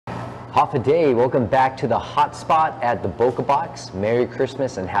Hafa day, welcome back to the hotspot at the Boca Box. Merry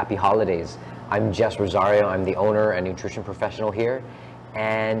Christmas and Happy Holidays. I'm Jess Rosario, I'm the owner and nutrition professional here.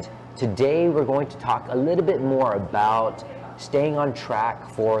 And today we're going to talk a little bit more about staying on track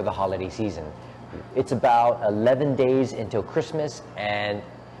for the holiday season. It's about 11 days until Christmas and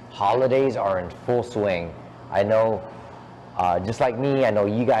holidays are in full swing. I know, just like me, I know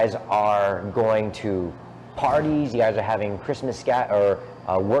you guys are going to parties, you guys are having Christmas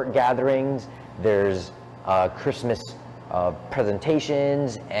work gatherings, there's Christmas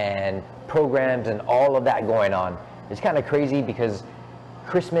presentations and programs and all of that going on. It's kind of crazy because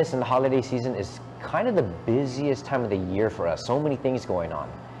Christmas and the holiday season is kind of the busiest time of the year for us. So many things going on.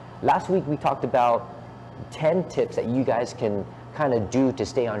 Last week we talked about 10 tips that you guys can kind of do to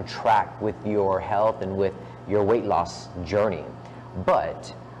stay on track with your health and with your weight loss journey.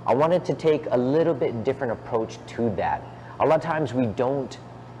 But I wanted to take a little bit different approach to that. A lot of times we don't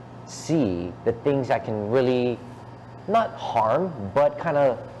see the things that can really not harm, but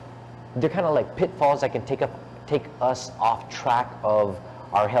they're kind of like pitfalls that can take us off track of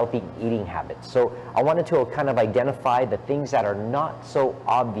our healthy eating habits. So I wanted to kind of identify the things that are not so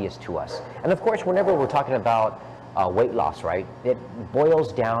obvious to us. And of course, whenever we're talking about weight loss, right, it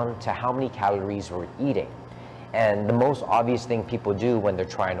boils down to how many calories we're eating. And the most obvious thing people do when they're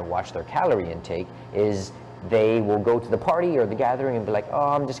trying to watch their calorie intake is they will go to the party or the gathering and be like, oh,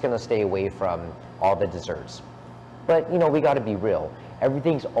 I'm just gonna stay away from all the desserts. But you know, we gotta be real.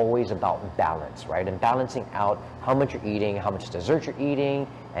 Everything's always about balance, right? And balancing out how much you're eating, how much dessert you're eating,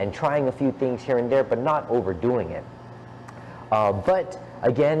 and trying a few things here and there, but not overdoing it. But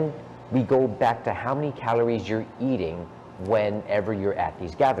again, we go back to how many calories you're eating whenever you're at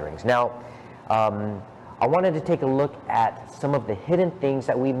these gatherings. Now, I wanted to take a look at some of the hidden things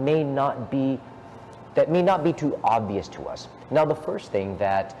that may not be too obvious to us. Now, the first thing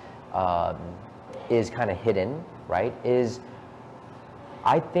that is kind of hidden, right, is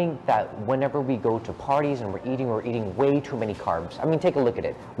I think that whenever we go to parties and we're eating way too many carbs. I mean, take a look at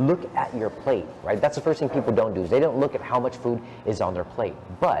it. Look at your plate, right? That's the first thing people don't do, is they don't look at how much food is on their plate.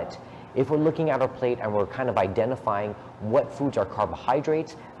 But if we're looking at our plate and we're kind of identifying what foods are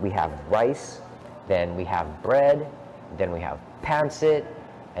carbohydrates, we have rice, then we have bread, then we have pancit,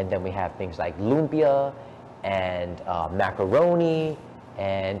 and then we have things like lumpia and macaroni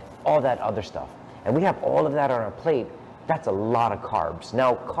and all that other stuff. And we have all of that on our plate. That's a lot of carbs.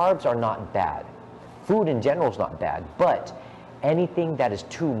 Now, carbs are not bad. Food in general is not bad, but anything that is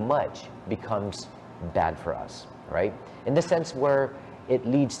too much becomes bad for us, right? In the sense where it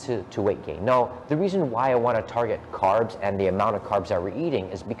leads to weight gain. Now, the reason why I want to target carbs and the amount of carbs that we're eating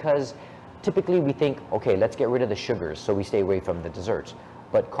is because typically we think, okay, let's get rid of the sugars so we stay away from the desserts.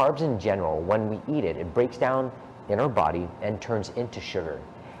 But carbs in general, when we eat it, it breaks down in our body and turns into sugar.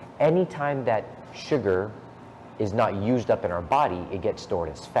 Anytime that sugar is not used up in our body, it gets stored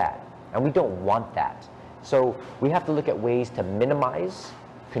as fat. And we don't want that. So we have to look at ways to minimize,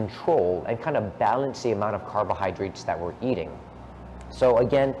 control, and kind of balance the amount of carbohydrates that we're eating. So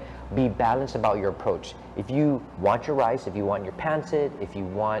again, be balanced about your approach. If you want your rice, if you want your pancit, if you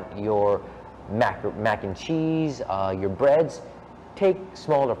want your mac and cheese, your breads, take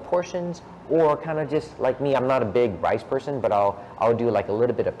smaller portions, or kind of just like me, I'm not a big rice person, but I'll do like a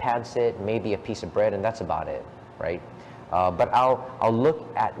little bit of pancit, maybe a piece of bread, and that's about it, right? But I'll look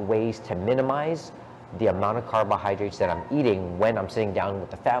at ways to minimize the amount of carbohydrates that I'm eating when I'm sitting down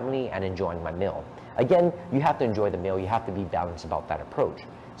with the family and enjoying my meal. Again, you have to enjoy the meal. You have to be balanced about that approach.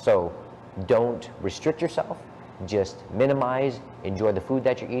 So don't restrict yourself, just minimize, enjoy the food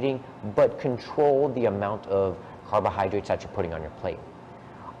that you're eating, but control the amount of carbohydrates that you're putting on your plate.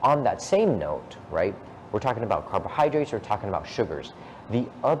 On that same note, right, we're talking about carbohydrates, we're talking about sugars. The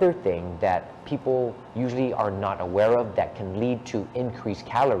other thing that people usually are not aware of that can lead to increased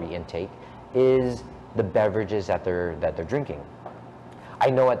calorie intake is the beverages that they're drinking. I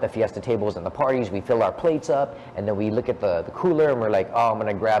know at the fiesta tables and the parties, we fill our plates up and then we look at the cooler and we're like, oh, I'm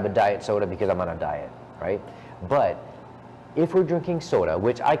gonna grab a diet soda because I'm on a diet, right? But if we're drinking soda,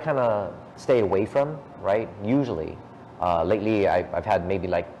 which I kind of stay away from, right? Usually, lately I've had maybe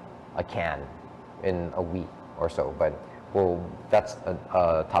like a can in a week or so, but well, that's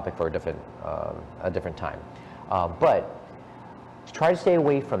a topic for a different time. But try to stay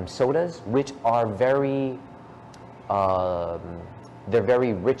away from sodas, which are they're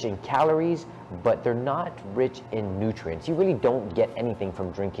very rich in calories, but they're not rich in nutrients. You really don't get anything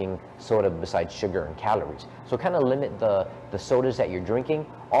from drinking soda besides sugar and calories. So kind of limit the sodas that you're drinking.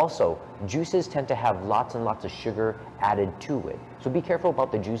 Also, juices tend to have lots and lots of sugar added to it. So be careful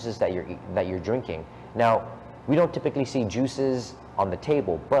about the juices that you're drinking. Now, We don't typically see juices on the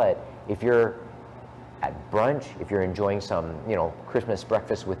table, but if you're at brunch, if you're enjoying some, Christmas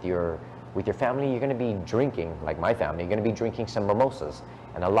breakfast with your family, you're going to be drinking, like my family, you're going to be drinking some mimosas.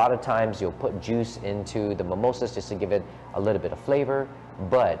 And a lot of times you'll put juice into the mimosas just to give it a little bit of flavor,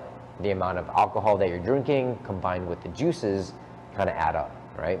 but the amount of alcohol that you're drinking combined with the juices kind of add up,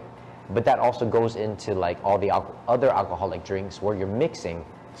 right? But that also goes into like all the other alcoholic drinks where you're mixing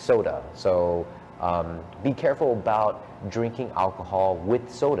soda. So be careful about drinking alcohol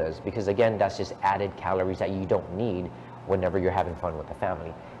with sodas, because again, that's just added calories that you don't need whenever you're having fun with the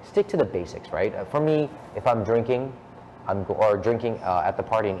family. Stick to the basics, right? For me, if I'm drinking, at the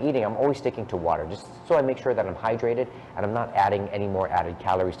party and eating, I'm always sticking to water, just so I make sure that I'm hydrated and I'm not adding any more added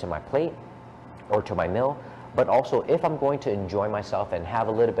calories to my plate or to my meal. But also, if I'm going to enjoy myself and have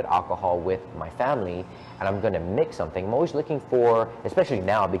a little bit of alcohol with my family and I'm going to mix something, I'm always looking for, especially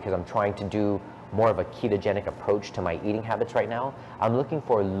now because I'm trying to do more of a ketogenic approach to my eating habits right now, I'm looking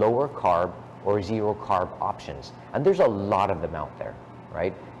for lower carb or zero carb options. And there's a lot of them out there,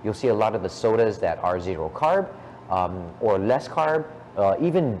 right? You'll see a lot of the sodas that are zero carb or less carb,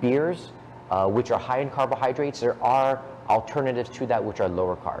 even beers, which are high in carbohydrates. There are alternatives to that which are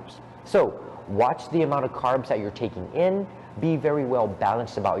lower carbs. So watch the amount of carbs that you're taking in, be very well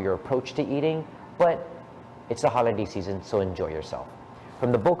balanced about your approach to eating, but it's the holiday season, so enjoy yourself.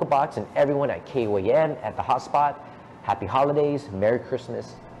 From the Boca Box and everyone at KOAN at the Hotspot, happy holidays, Merry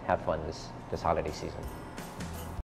Christmas, have fun this holiday season.